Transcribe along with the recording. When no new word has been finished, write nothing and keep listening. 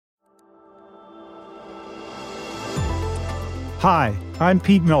Hi, I'm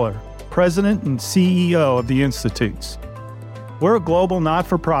Pete Miller, President and CEO of the Institutes. We're a global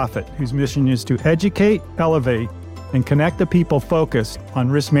not-for-profit whose mission is to educate, elevate, and connect the people focused on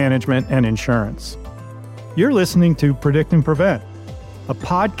risk management and insurance. You're listening to Predict and Prevent, a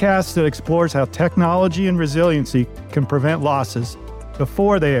podcast that explores how technology and resiliency can prevent losses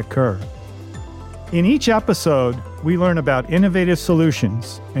before they occur. In each episode, we learn about innovative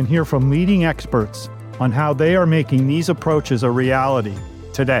solutions and hear from leading experts on how they are making these approaches a reality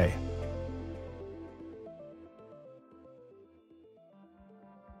today.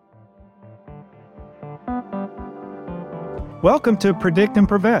 Welcome to Predict and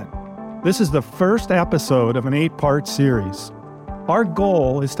Prevent. This is the first episode of an 8-part series. Our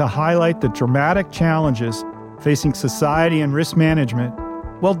goal is to highlight the dramatic challenges facing society and risk management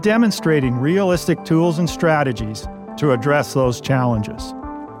while demonstrating realistic tools and strategies to address those challenges.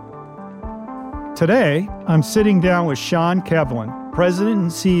 Today, I'm sitting down with Sean Kevelighan, President and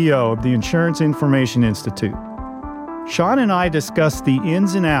CEO of the Insurance Information Institute. Sean and I discuss the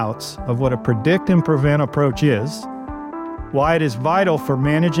ins and outs of what a predict and prevent approach is, why it is vital for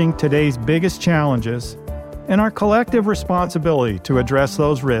managing today's biggest challenges, and our collective responsibility to address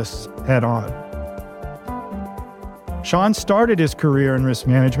those risks head on. Sean started his career in risk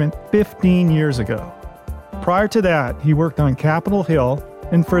management 15 years ago. Prior to that, he worked on Capitol Hill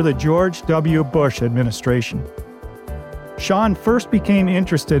and for the George W. Bush administration. Sean first became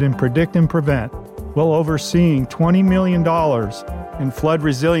interested in Predict and Prevent while overseeing $20 million in flood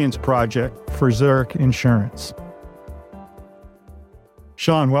resilience project for Zurich Insurance.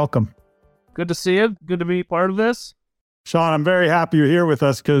 Sean, welcome. Good to see you. Good to be part of this. Sean, I'm very happy you're here with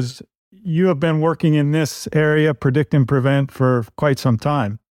us because you have been working in this area, Predict and Prevent, for quite some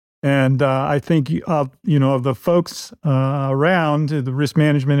time. And I think of the folks around the risk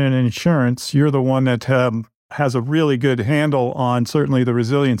management and insurance, you're the one that has a really good handle on certainly the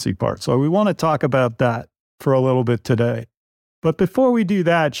resiliency part. So we want to talk about that for a little bit today. But before we do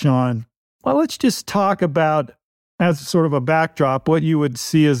that, Sean, well, let's just talk about, as sort of a backdrop, what you would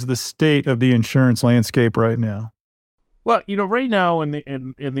see as the state of the insurance landscape right now. Well, right now in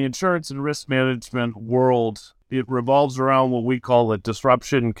the insurance and risk management world, it revolves around what we call a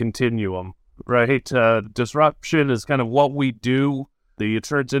disruption continuum, right? Disruption is kind of what we do. The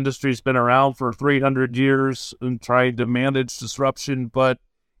insurance industry's been around for 300 years and trying to manage disruption, but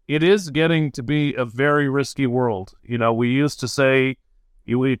it is getting to be a very risky world. We used to say,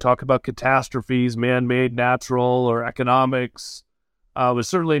 we talk about catastrophes, man-made, natural, or economics. But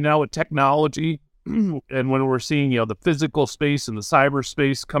certainly now with technology, and when we're seeing, the physical space and the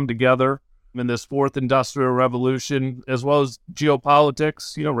cyberspace come together in this fourth industrial revolution, as well as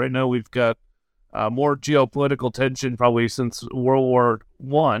geopolitics. Right now we've got more geopolitical tension probably since World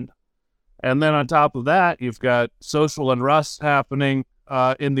War I. And then on top of that, you've got social unrest happening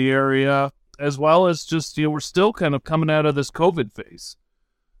in the area, as well as just, we're still kind of coming out of this COVID phase.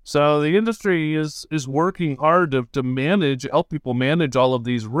 So the industry is working hard to help people manage all of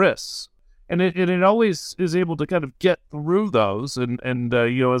these risks. And it always is able to kind of get through those. And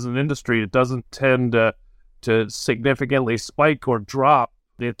as an industry, it doesn't tend to significantly spike or drop.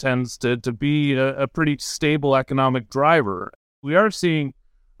 It tends to be a pretty stable economic driver. We are seeing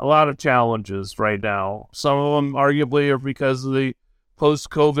a lot of challenges right now. Some of them arguably are because of the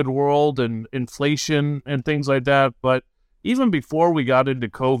post-COVID world and inflation and things like that. But even before we got into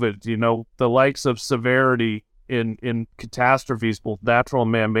COVID, the likes of severity in catastrophes, both natural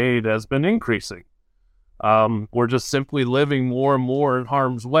and man-made, has been increasing. We're just simply living more and more in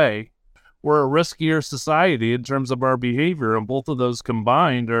harm's way. We're a riskier society in terms of our behavior, and both of those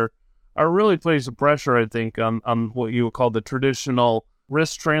combined are really putting some pressure, I think, on what you would call the traditional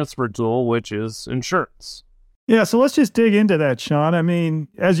risk transfer tool, which is insurance. Yeah, so let's just dig into that, Sean. I mean,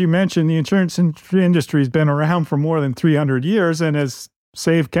 as you mentioned, the insurance industry has been around for more than 300 years and has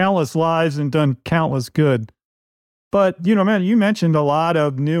saved countless lives and done countless good. But, you mentioned a lot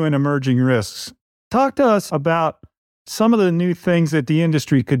of new and emerging risks. Talk to us about some of the new things that the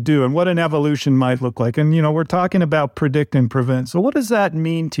industry could do and what an evolution might look like. And, we're talking about predict and prevent. So what does that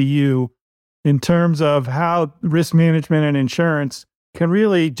mean to you in terms of how risk management and insurance can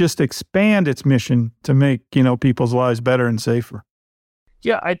really just expand its mission to make, people's lives better and safer?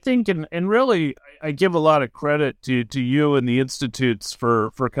 Yeah, I think, and really, I give a lot of credit to you and the institutes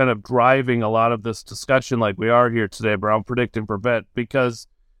for kind of driving a lot of this discussion like we are here today around Predict and Prevent, because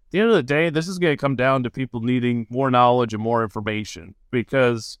at the end of the day, this is going to come down to people needing more knowledge and more information,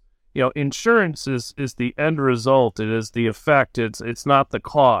 because, insurance is the end result. It is the effect. It's not the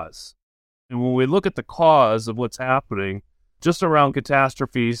cause. And when we look at the cause of what's happening, just around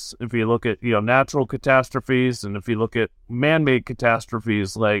catastrophes. If you look at, natural catastrophes, and if you look at man-made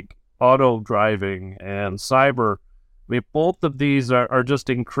catastrophes like auto driving and cyber, I mean, both of these are just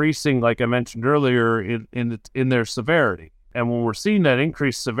increasing, like I mentioned earlier, in their severity. And when we're seeing that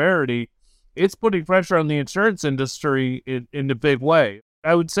increased severity, it's putting pressure on the insurance industry in a big way.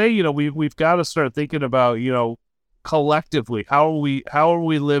 I would say, we've got to start thinking about, collectively, how are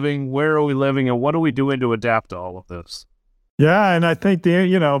we living, where are we living, and what are we doing to adapt to all of this? Yeah, and I think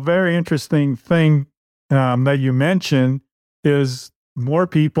the very interesting thing that you mentioned is more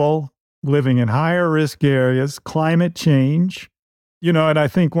people living in higher risk areas, climate change, and I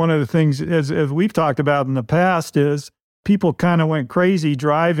think one of the things, as we've talked about in the past, is people kind of went crazy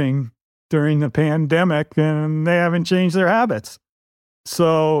driving during the pandemic, and they haven't changed their habits.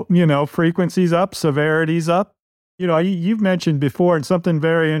 So, frequency's up, severity's up. You've mentioned before, and something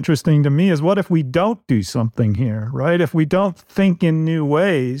very interesting to me is, what if we don't do something here, right? If we don't think in new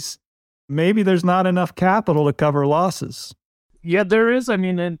ways, maybe there's not enough capital to cover losses. Yeah, there is. I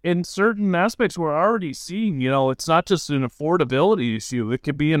mean, in certain aspects, we're already seeing, it's not just an affordability issue. It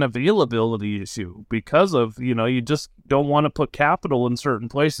could be an availability issue because of, you just don't want to put capital in certain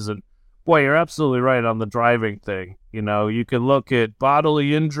places. And boy, you're absolutely right on the driving thing. You can look at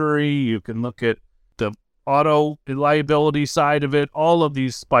bodily injury, you can look at the auto liability side of it. All of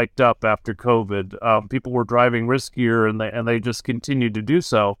these spiked up after COVID. People were driving riskier, and they just continued to do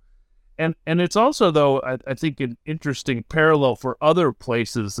so. And it's also, though, I think an interesting parallel for other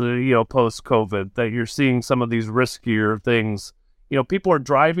places, post-COVID, that you're seeing some of these riskier things. People are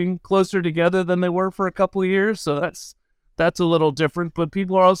driving closer together than they were for a couple of years, so that's a little different. But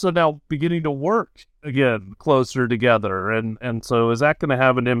people are also now beginning to work again closer together, and so is that going to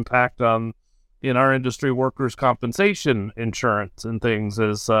have an impact on, in our industry, workers' compensation insurance and things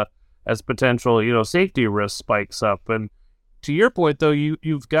as potential, safety risk spikes up? And to your point, though,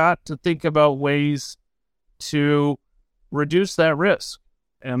 you've got to think about ways to reduce that risk.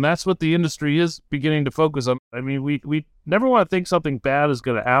 And that's what the industry is beginning to focus on. I mean, we never want to think something bad is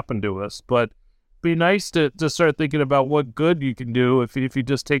going to happen to us, but it'd be nice to start thinking about what good you can do if you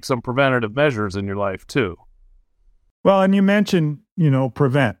just take some preventative measures in your life, too. Well, and you mentioned,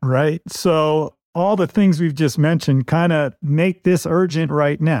 prevent, right? So all the things we've just mentioned kind of make this urgent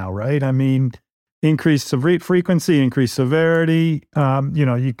right now, right? I mean, increased frequency, increased severity.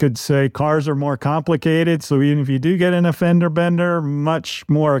 You could say cars are more complicated. So even if you do get an offender bender, much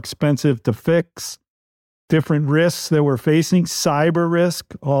more expensive to fix. Different risks that we're facing, cyber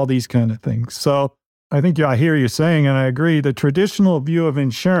risk, all these kind of things. So I think I hear you saying, and I agree, the traditional view of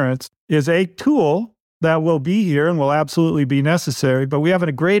insurance is a tool that will be here and will absolutely be necessary, but we have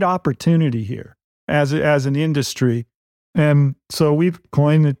a great opportunity here as an industry. And so we've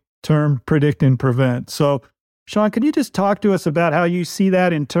coined the term predict and prevent. So Sean, can you just talk to us about how you see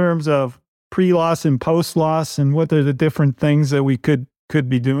that in terms of pre-loss and post-loss, and what are the different things that we could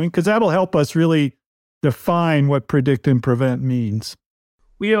be doing? Because that'll help us really define what predict and prevent means.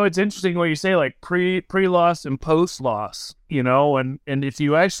 Well, it's interesting what you say, like pre-loss and post-loss, and if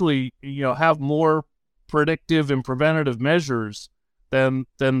you actually, have more predictive and preventative measures, then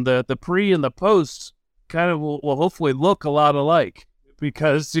the pre and the post kind of will hopefully look a lot alike,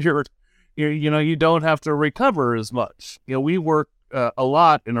 because you don't have to recover as much. We work a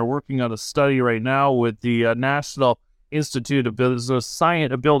lot and are working on a study right now with the National Institute of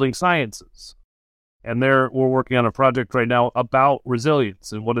Building Sciences. And we're working on a project right now about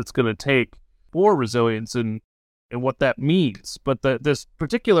resilience and what it's going to take for resilience and what that means. But this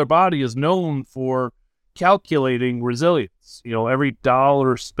particular body is known for calculating resilience. Every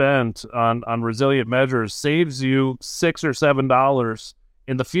dollar spent on resilient measures saves you $6 or $7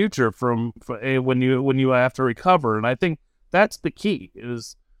 in the future from when you have to recover. And I think that's the key,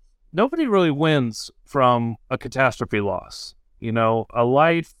 is nobody really wins from a catastrophe loss. A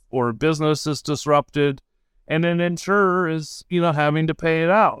life or a business is disrupted, and an insurer is, having to pay it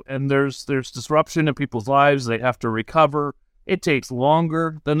out. And there's disruption in people's lives. They have to recover. It takes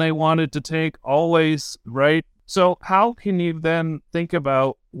longer than they wanted to take, always, right? So how can you then think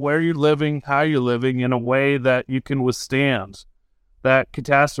about where you're living, how you're living in a way that you can withstand that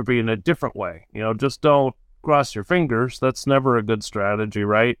catastrophe in a different way? Just don't cross your fingers. That's never a good strategy,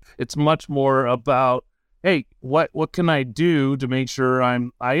 right? It's much more about, hey, what can I do to make sure I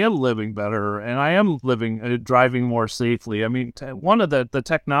am living better, and I am driving more safely? I mean, one of the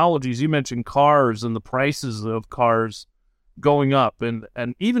technologies, you mentioned cars and the prices of cars going up, and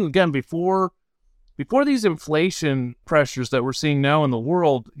even again before these inflation pressures that we're seeing now in the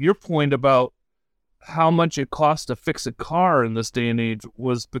world, your point about how much it costs to fix a car in this day and age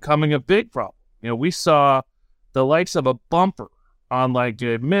was becoming a big problem. We saw the likes of a bumper on like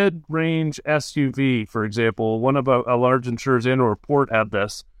a mid-range SUV, for example, one of a large insurer's annual report had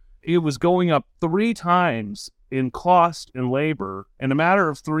this. It was going up 3 times in cost and labor in a matter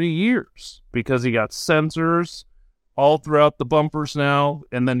of 3 years because you got sensors all throughout the bumpers now,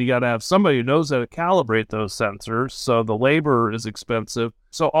 and then you got to have somebody who knows how to calibrate those sensors, so the labor is expensive.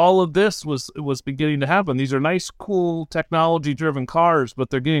 So all of this was beginning to happen. These are nice, cool, technology-driven cars, but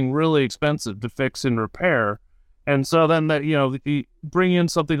they're getting really expensive to fix and repair. And so then that, you bring in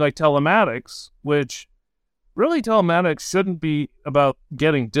something like telematics, which really telematics shouldn't be about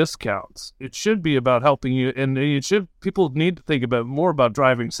getting discounts. It should be about helping you, and people need to think more about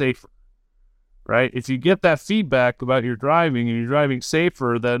driving safer, right? If you get that feedback about your driving and you're driving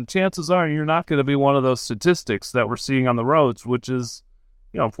safer, then chances are you're not going to be one of those statistics that we're seeing on the roads, which is,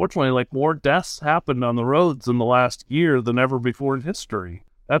 unfortunately, like more deaths happened on the roads in the last year than ever before in history.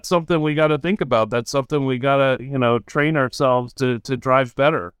 That's something we got to think about. That's something we got to, train ourselves to drive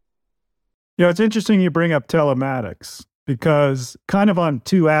better. It's interesting you bring up telematics because kind of on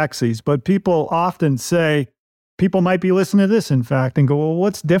 2 axes, but people often say, people might be listening to this, in fact, and go, well,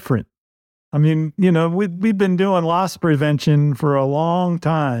 what's different? I mean, we've been doing loss prevention for a long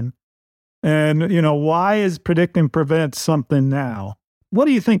time. And, why is predict and prevent something now? What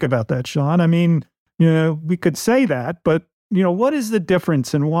do you think about that, Sean? I mean, we could say that, but what is the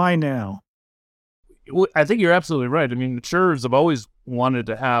difference and why now? I think you're absolutely right. I mean, insurers have always wanted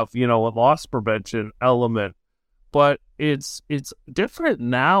to have, a loss prevention element, but it's different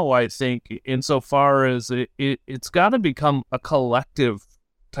now, I think, insofar as it's got to become a collective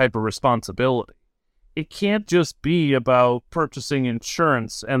type of responsibility. It can't just be about purchasing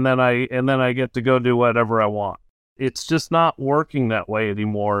insurance and then I get to go do whatever I want. It's just not working that way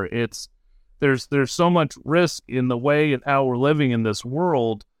anymore. There's so much risk in the way and how we're living in this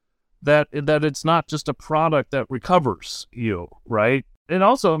world that it's not just a product that recovers you, right? And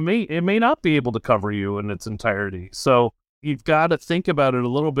also it may not be able to cover you in its entirety. So you've got to think about it a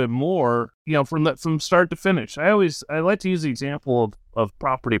little bit more, from start to finish. I like to use the example of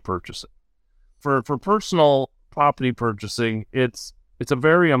property purchasing. For personal property purchasing, it's a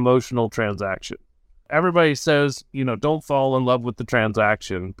very emotional transaction. Everybody says, don't fall in love with the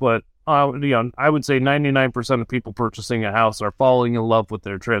transaction, but I would say 99% of people purchasing a house are falling in love with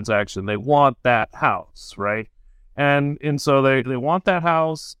their transaction. They want that house, right? And so they want that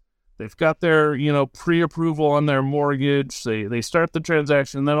house. They've got their, pre-approval on their mortgage. They start the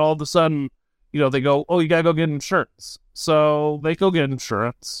transaction, and then all of a sudden, they go, oh, you got to go get insurance. So they go get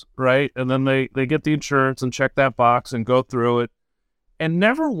insurance, right? And then they get the insurance and check that box and go through it. And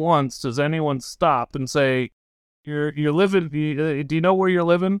never once does anyone stop and say, you're living, do you know where you're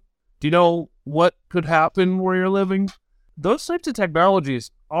living? Do you know what could happen where you're living? Those types of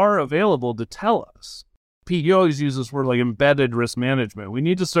technologies are available to tell us. Pete, you always use this word like embedded risk management. We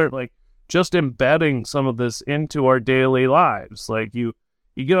need to start just embedding some of this into our daily lives. Like you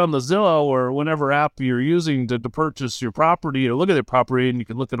get on the Zillow or whatever app you're using to purchase your property or look at the property, and you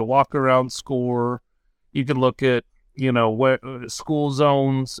can look at a walk around score. You can look at, school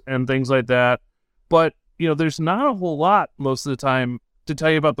zones and things like that. But, there's not a whole lot most of the time to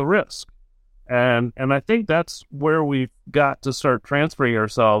tell you about the risk. And I think that's where we've got to start transferring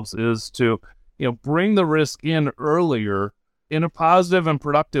ourselves is to, bring the risk in earlier in a positive and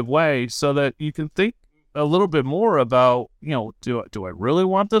productive way so that you can think a little bit more about, do I really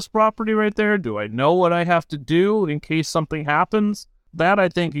want this property right there? Do I know what I have to do in case something happens? That, I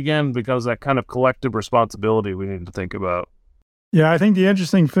think, again, becomes that kind of collective responsibility we need to think about. Yeah, I think the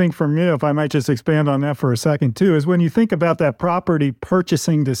interesting thing for me, if I might just expand on that for a second too, is when you think about that property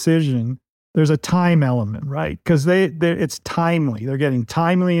purchasing decision, there's a time element, right? Because it's timely. They're getting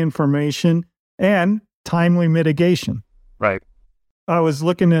timely information and timely mitigation. Right. I was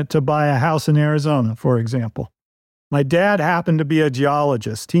looking to buy a house in Arizona, for example. My dad happened to be a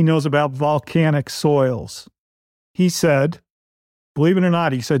geologist. He knows about volcanic soils. He said, believe it or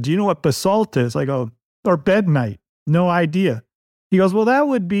not, he said, do you know what basalt is? I go, or bednite. No idea. He goes, well, that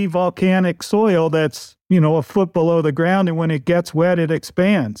would be volcanic soil that's, a foot below the ground. And when it gets wet, it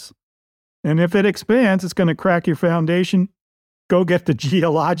expands. And if it expands, it's going to crack your foundation. Go get the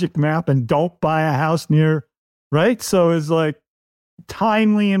geologic map and don't buy a house near, right? So it's like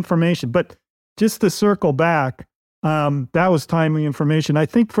timely information. But just to circle back, that was timely information. I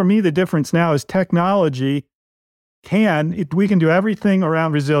think for me, the difference now is technology we can do everything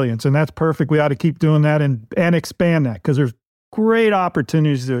around resilience, and that's perfect. We ought to keep doing that and expand that because there's great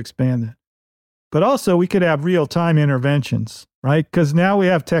opportunities to expand that. But also we could have real-time interventions, right? Because now we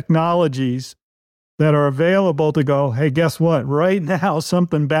have technologies that are available to go, hey, guess what? Right now,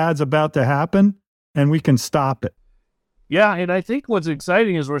 something bad's about to happen. and we can stop it. Yeah, and I think what's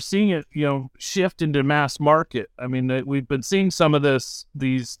exciting is we're seeing it, shift into mass market. I mean, we've been seeing some of these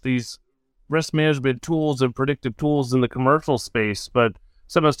risk management tools and predictive tools in the commercial space, but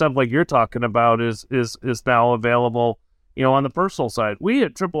some of the stuff like you're talking about is now available, on the personal side. We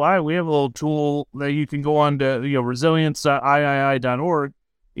at III, we have a little tool that you can go on to, resilience.iii.org.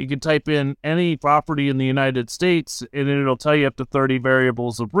 You can type in any property in the United States, and it'll tell you up to 30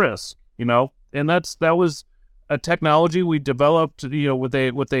 variables of risk, and that was a technology we developed, with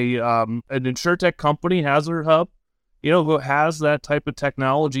an insurtech company, Hazard Hub, who has that type of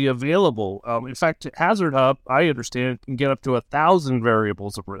technology available. In fact, Hazard Hub, I understand, can get up to 1,000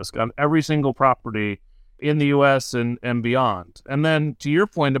 variables of risk on every single property in the U.S. and beyond. And then to your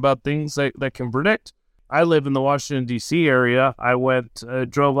point about things that can predict, I live in the Washington, D.C. area. I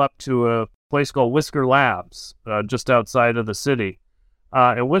drove up to a place called Whisker Labs, just outside of the city.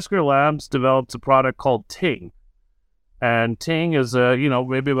 And Whisker Labs developed a product called Ting. And Ting is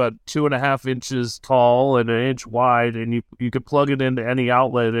maybe about 2.5 inches tall and 1 inch wide, and you could plug it into any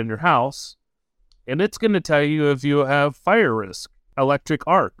outlet in your house, and it's going to tell you if you have fire risk, electric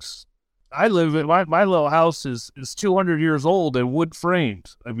arcs. I live in my little house is 200 years old and wood framed.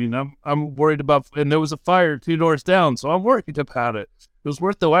 I mean, I'm worried about, and there was a fire 2 doors down, so I'm worried about it. It was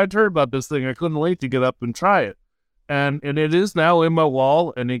worth the wait. I'd heard about this thing. I couldn't wait to get up and try it. And it is now in my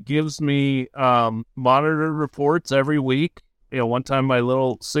wall, and it gives me monitored reports every week. One time my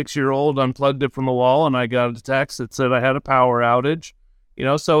little 6-year-old unplugged it from the wall, and I got a text that said I had a power outage.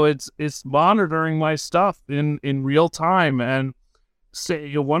 So it's monitoring my stuff in real time. And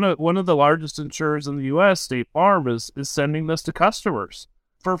say one of the largest insurers in the U.S., State Farm, is sending this to customers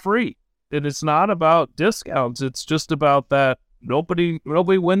for free. And it's not about discounts. It's just about that nobody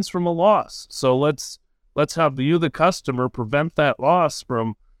wins from a loss. So let's have you, the customer, prevent that loss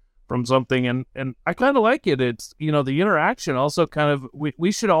from something. And I kind of like it. It's, the interaction also kind of,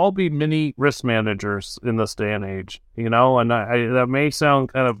 we should all be mini risk managers in this day and age, and that may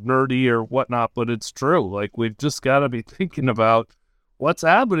sound kind of nerdy or whatnot, but it's true. Like, we've just got to be thinking about what's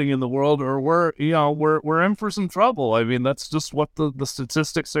happening in the world, or we're in for some trouble. I mean, that's just what the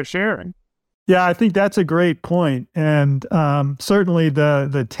statistics are sharing. Yeah, I think that's a great point. And certainly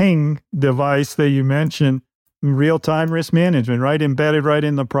the Ting device that you mentioned, real-time risk management, right? Embedded right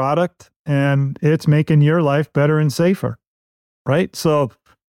in the product, and it's making your life better and safer, right? So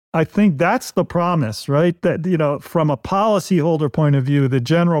I think that's the promise, right? That, from a policyholder point of view, the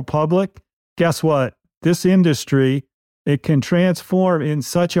general public, guess what? This industry, it can transform in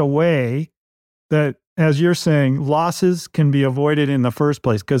such a way that, as you're saying, losses can be avoided in the first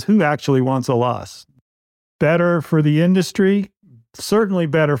place, because who actually wants a loss? Better for the industry, certainly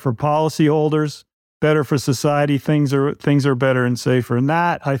better for policyholders, better for society. Things are better and safer. And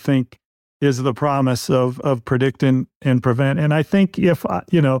that, I think, is the promise of predict and prevent. And I think if,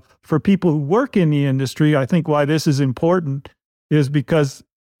 for people who work in the industry, I think why this is important is because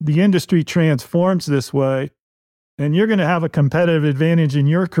the industry transforms this way. And you're going to have a competitive advantage in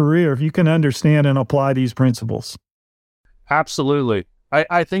your career if you can understand and apply these principles. Absolutely.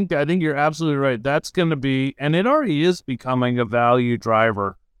 I think you're absolutely right. That's going to be, and it already is becoming, a value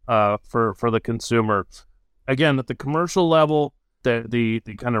driver for the consumer. Again, at the commercial level, the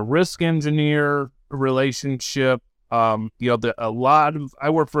kind of risk engineer relationship, I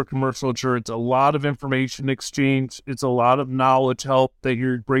work for a commercial insurance, a lot of information exchange. It's a lot of knowledge help that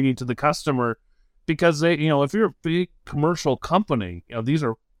you're bringing to the customer. Because if you're a big commercial company, these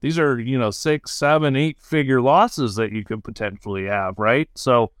are 6, 7, 8-figure losses that you could potentially have, right?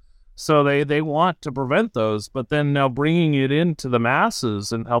 So they want to prevent those, but then now bringing it into the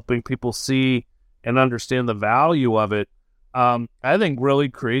masses and helping people see and understand the value of it, I think really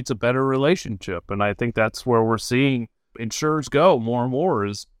creates a better relationship. And I think that's where we're seeing insurers go more and more,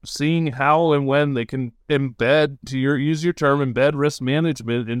 is seeing how and when they can embed, use your term, embed risk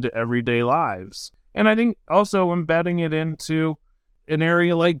management into everyday lives. And I think also embedding it into an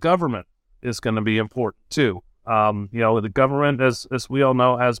area like government is going to be important too. The government, as we all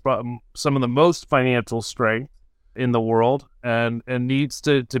know, has some of the most financial strength in the world and needs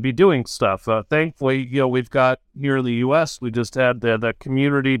to be doing stuff. Thankfully, we've got here in the U.S., we just had the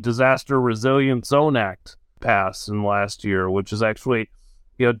Community Disaster Resilience Zone Act pass in last year, which is actually,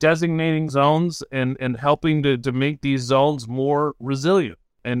 designating zones and helping to make these zones more resilient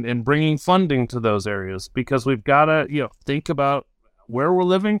and bringing funding to those areas, because we've got to, think about where we're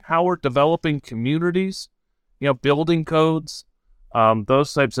living, how we're developing communities, building codes,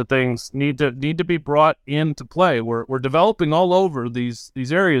 those types of things need to be brought into play. We're developing all over these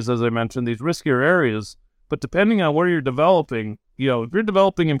areas, as I mentioned, these riskier areas, but depending on where you're developing, if you're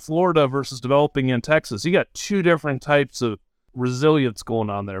developing in Florida versus developing in Texas, you got two different types of resilience going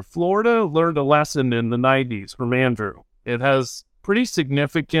on there. Florida learned a lesson in the 90s from Andrew. It has pretty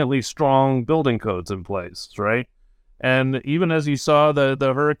significantly strong building codes in place, right? And even as you saw the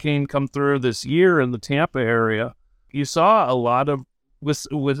hurricane come through this year in the Tampa area, you saw a lot of with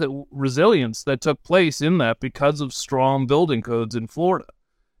resilience that took place in that because of strong building codes in Florida.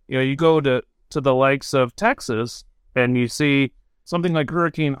 You go to the likes of Texas and you see something like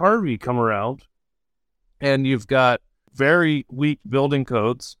Hurricane Harvey come around, and you've got very weak building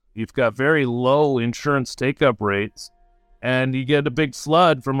codes, you've got very low insurance take-up rates, and you get a big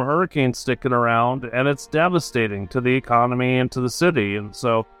flood from a hurricane sticking around, and it's devastating to the economy and to the city. And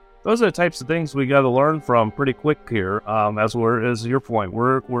so those are the types of things we got to learn from pretty quick here. As your point,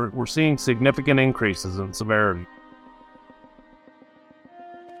 we're seeing significant increases in severity.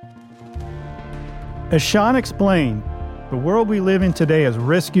 As Sean explained, the world we live in today is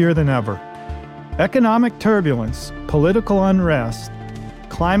riskier than ever. Economic turbulence, political unrest,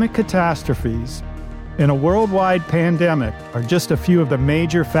 climate catastrophes, and a worldwide pandemic are just a few of the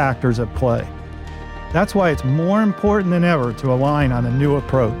major factors at play. That's why it's more important than ever to align on a new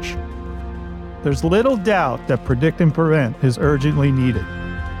approach. There's little doubt that predict and prevent is urgently needed.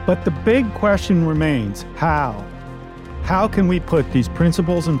 But the big question remains, how? How can we put these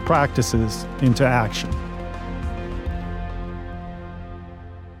principles and practices into action?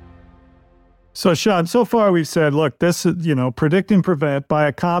 So, Sean, so far we've said, look, this is, predict and prevent by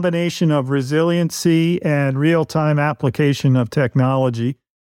a combination of resiliency and real-time application of technology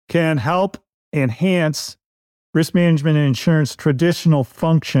can help enhance risk management and insurance traditional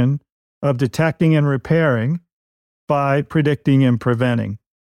function of detecting and repairing by predicting and preventing,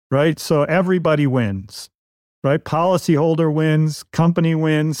 right? So everybody wins, right? Policyholder wins, company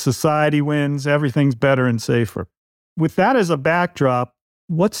wins, society wins, everything's better and safer. With that as a backdrop,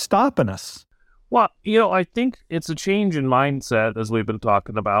 what's stopping us? Well, I think it's a change in mindset, as we've been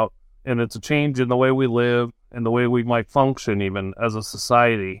talking about, and it's a change in the way we live and the way we might function even as a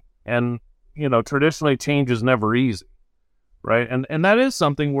society. And, traditionally change is never easy, right? And that is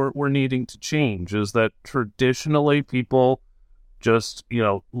something we're needing to change, is that traditionally people just,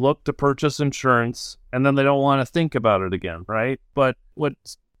 look to purchase insurance and then they don't want to think about it again, right? But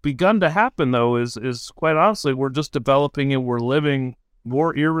what's begun to happen, though, is quite honestly, we're just developing and we're living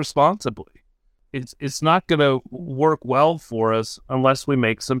more irresponsibly. It's not going to work well for us unless we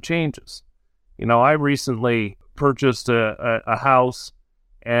make some changes. I recently purchased a house,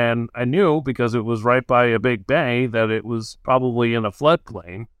 and I knew because it was right by a big bay that it was probably in a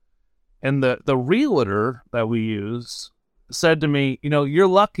floodplain. And the realtor that we use said to me, you're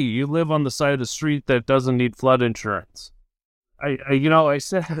lucky you live on the side of the street that doesn't need flood insurance. I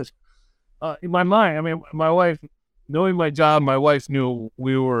said, in my mind, my wife, knowing my job, my wife knew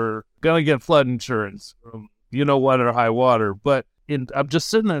we were going to get flood insurance from or high water. But I'm just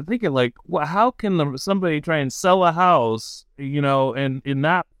sitting there thinking, like, well, how can somebody try and sell a house, and in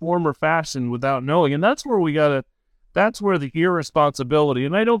that form or fashion without knowing? And that's where that's where the irresponsibility,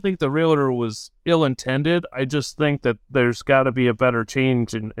 and I don't think the realtor was ill-intended. I just think that there's got to be a better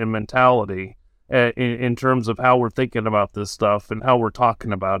change in mentality in terms of how we're thinking about this stuff and how we're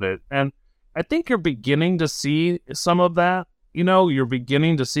talking about it. And I think you're beginning to see some of that. You're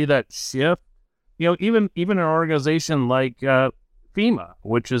beginning to see that shift. Even an organization like FEMA,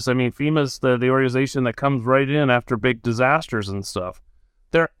 which is, FEMA's the organization that comes right in after big disasters and stuff.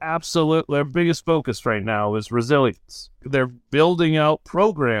 Their biggest focus right now is resilience. They're building out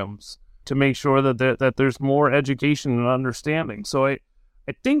programs to make sure that there's more education and understanding. So I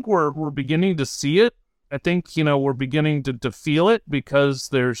think we're beginning to see it. I think, we're beginning to feel it because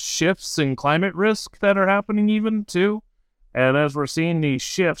there's shifts in climate risk that are happening even too. And as we're seeing these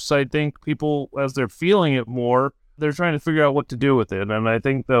shifts, I think people, as they're feeling it more, they're trying to figure out what to do with it. And I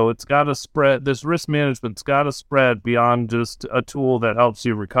think, though, it's got to spread, this risk management's got to spread beyond just a tool that helps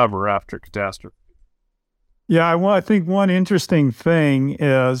you recover after catastrophe. Yeah, I think one interesting thing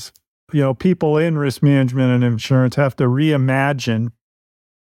is, people in risk management and insurance have to reimagine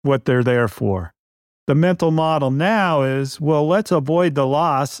what they're there for. The mental model now is, well, let's avoid the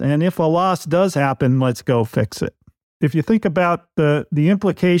loss. And if a loss does happen, let's go fix it. If you think about the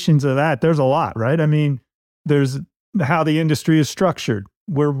implications of that, there's a lot, right? There's how the industry is structured.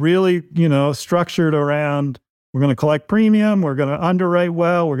 We're really, structured around, we're going to collect premium, we're going to underwrite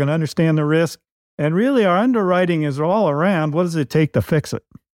well, we're going to understand the risk. And really our underwriting is all around, what does it take to fix it?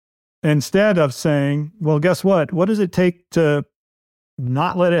 Instead of saying, well, guess what? What does it take to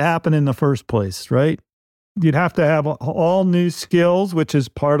not let it happen in the first place, right? You'd have to have all new skills, which is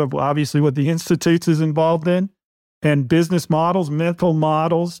part of obviously what the Institutes is involved in. and business models, mental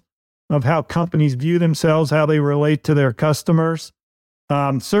models of how companies view themselves, how they relate to their customers.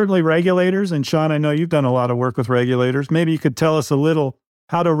 Certainly regulators, and Sean, I know you've done a lot of work with regulators. Maybe you could tell us a little,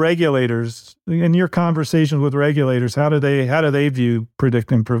 how do regulators, in your conversations with regulators, how do they view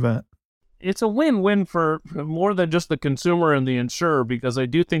predict and prevent? It's a win-win for more than just the consumer and the insurer, because I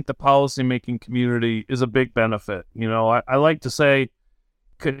do think the policymaking community is a big benefit. I like to say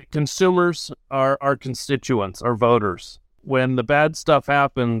consumers are our constituents, our voters. When the bad stuff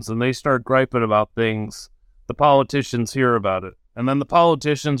happens and they start griping about things, the politicians hear about it. And then the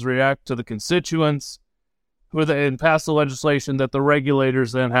politicians react to the constituents and pass the legislation that the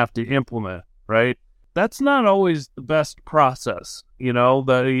regulators then have to implement, right? That's not always the best process,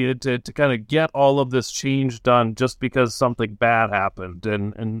 to kind of get all of this change done just because something bad happened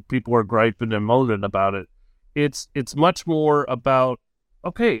and people are griping and moaning about it. It's much more about,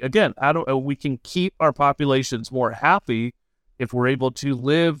 okay, again, we can keep our populations more happy if we're able to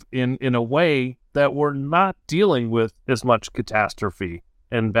live in a way that we're not dealing with as much catastrophe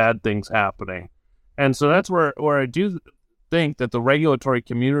and bad things happening. And so that's where I do think that the regulatory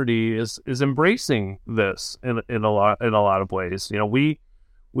community is embracing this in a lot of ways.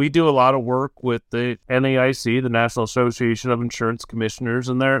 We do a lot of work with the NAIC, the National Association of Insurance Commissioners,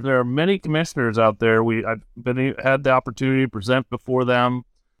 and there are many commissioners out there. I've had the opportunity to present before them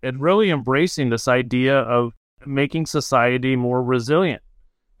and really embracing this idea of making society more resilient.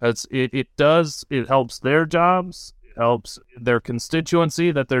 It helps their jobs, it helps their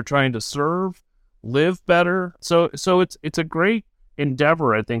constituency that they're trying to serve live better. So it's a great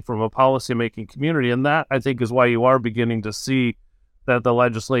endeavor, I think, from a policymaking community, and that I think is why you are beginning to see that the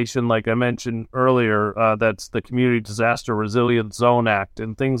legislation, like I mentioned earlier, that's the Community Disaster Resilience Zone Act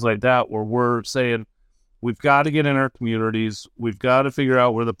and things like that, where we're saying we've got to get in our communities, we've got to figure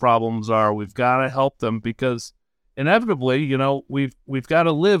out where the problems are, we've got to help them, because inevitably, we've got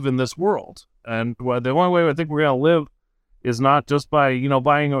to live in this world. And the only way I think we're going to live is not just by,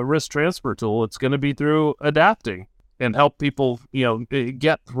 buying a risk transfer tool. It's going to be through adapting and help people,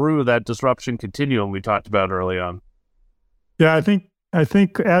 get through that disruption continuum we talked about early on. Yeah, I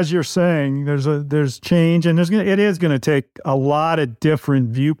think as you're saying, there's change, and it is going to take a lot of different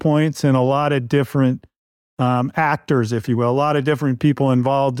viewpoints and a lot of different actors, if you will, a lot of different people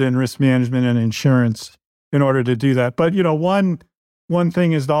involved in risk management and insurance in order to do that. But, one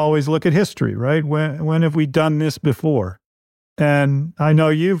thing is to always look at history, right? When have we done this before? And I know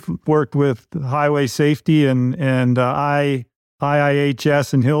you've worked with highway safety and IIHS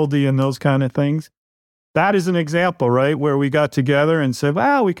and Hildy and those kind of things. That is an example, right, where we got together and said,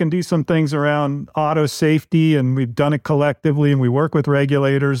 wow, we can do some things around auto safety, and we've done it collectively, and we work with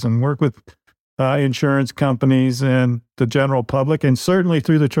regulators and work with insurance companies and the general public, and certainly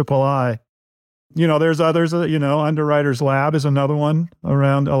through the III. There's others, Underwriters Lab is another one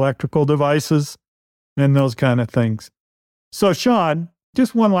around electrical devices and those kind of things. So, Sean,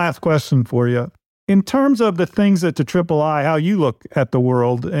 just one last question for you. In terms of the things at the III, how you look at the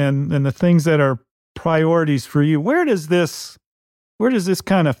world and the things that are priorities for you, where does this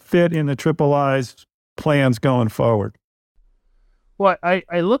kind of fit in the III's plans going forward? Well,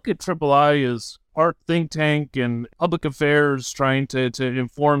 I look at III as our think tank and public affairs trying to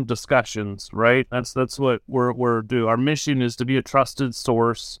inform discussions, right? That's what we're doing. Our mission is to be a trusted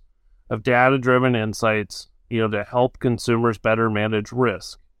source of data-driven insights, to help consumers better manage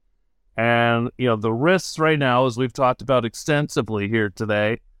risk. And, the risks right now, as we've talked about extensively here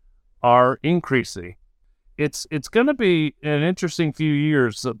today, are increasing. It's going to be an interesting few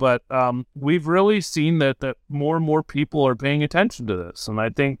years, but we've really seen that more and more people are paying attention to this. And I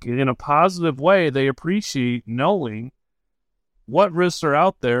think in a positive way, they appreciate knowing what risks are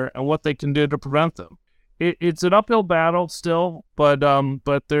out there and what they can do to prevent them. It's an uphill battle still, but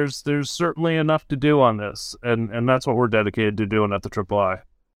there's certainly enough to do on this, and that's what we're dedicated to doing at the III.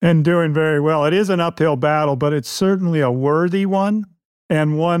 And doing very well. It is an uphill battle, but it's certainly a worthy one,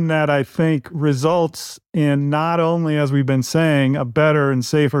 and one that I think results in not only, as we've been saying, a better and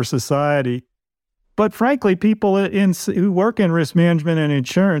safer society, but frankly, people who work in risk management and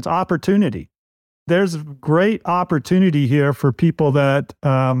insurance, opportunity. There's great opportunity here for people that,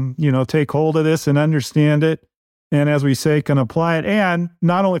 take hold of this and understand it. And as we say, can apply it, and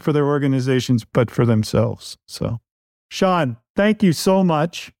not only for their organizations, but for themselves. So, Sean, thank you so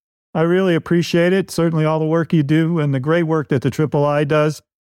much. I really appreciate it. Certainly all the work you do and the great work that the III does.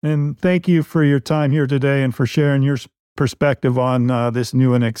 And thank you for your time here today and for sharing your perspective on this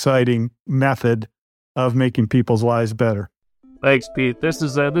new and exciting method of making people's lives better. Thanks, Pete. This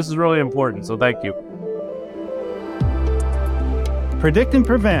is really important, so thank you. Predict and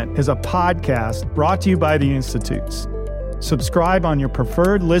Prevent is a podcast brought to you by the Institutes. Subscribe on your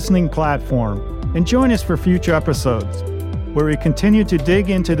preferred listening platform and join us for future episodes, where we continue to dig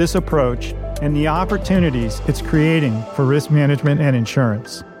into this approach and the opportunities it's creating for risk management and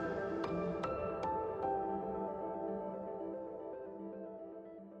insurance.